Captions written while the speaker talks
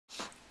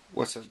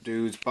What's up,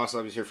 dudes? Boss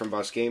Lobby's here from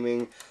Boss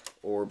Gaming,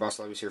 or Boss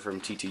Lobby's here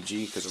from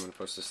TTG, because I'm going to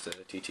post this to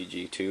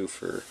TTG too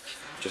for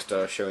just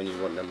showing you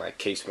one of my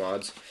case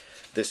mods.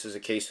 This is a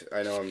case,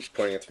 I know I'm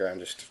pointing at the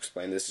ground just to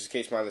explain. This is a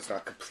case mod that's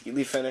not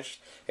completely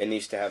finished. It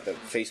needs to have the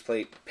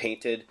faceplate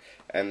painted,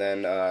 and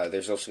then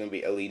there's also going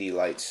to be LED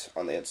lights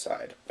on the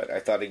inside. But I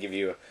thought I'd give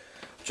you a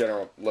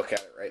general look at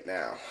it right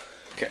now.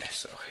 Okay,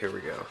 so here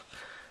we go.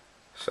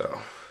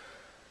 So,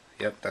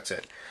 yep, that's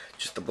it.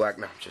 Just the black,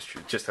 no,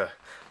 just a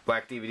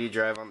black DVD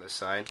drive on this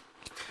side.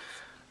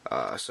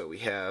 So we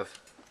have,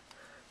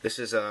 this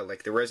is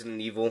like the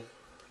Resident Evil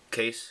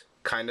case,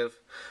 kind of.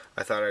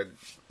 I thought I'd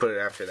put it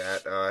after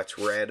that. It's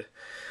red,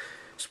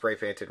 spray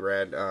painted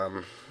red.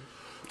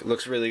 It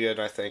looks really good,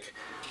 I think.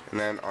 And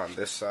then on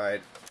this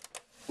side,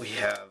 we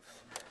have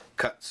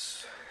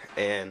cuts.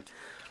 And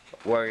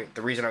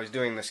the reason I was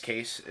doing this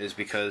case is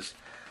because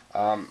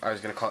I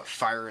was going to call it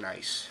Fire and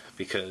Ice,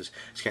 because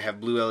it's going to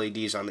have blue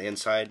LEDs on the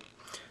inside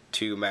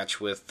to match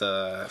with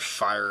the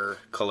fire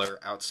color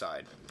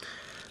outside,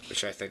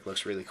 which I think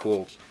looks really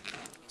cool.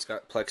 It's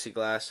got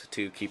plexiglass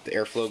to keep the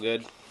airflow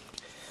good.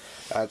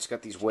 It's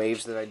got these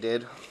waves that I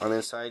did on the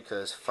inside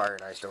because fire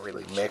and ice don't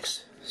really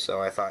mix,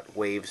 so I thought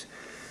waves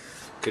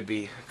could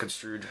be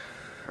construed,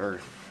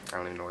 or I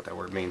don't even know what that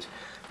word means,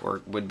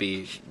 or would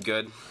be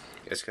good.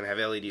 It's going to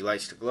have LED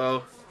lights to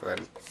glow. Go ahead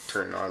and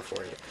turn it on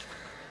for you.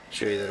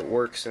 Show you that it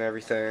works and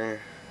everything.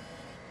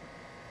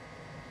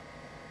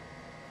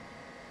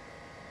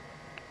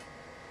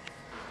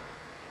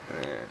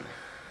 And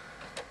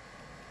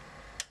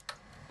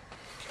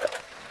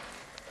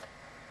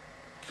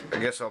I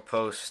guess I'll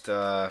post,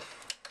 well,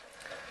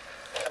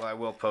 I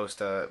will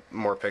post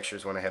more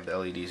pictures when I have the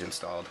LEDs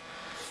installed.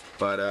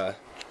 But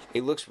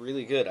it looks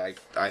really good,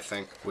 I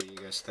think. What do you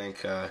guys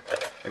think?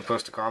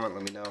 Post a comment,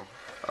 let me know.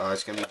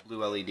 It's going to be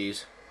blue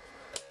LEDs,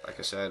 like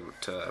I said,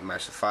 to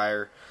match the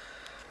fire.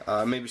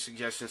 Maybe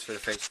suggestions for the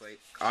faceplate.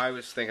 I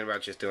was thinking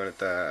about just doing it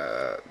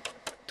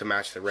to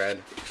match the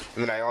red.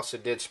 And then I also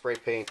did spray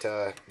paint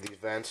these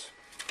vents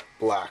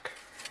black.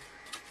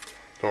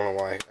 Don't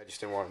know why. I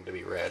just didn't want them to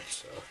be red.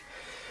 So,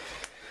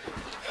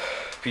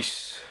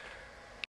 peace.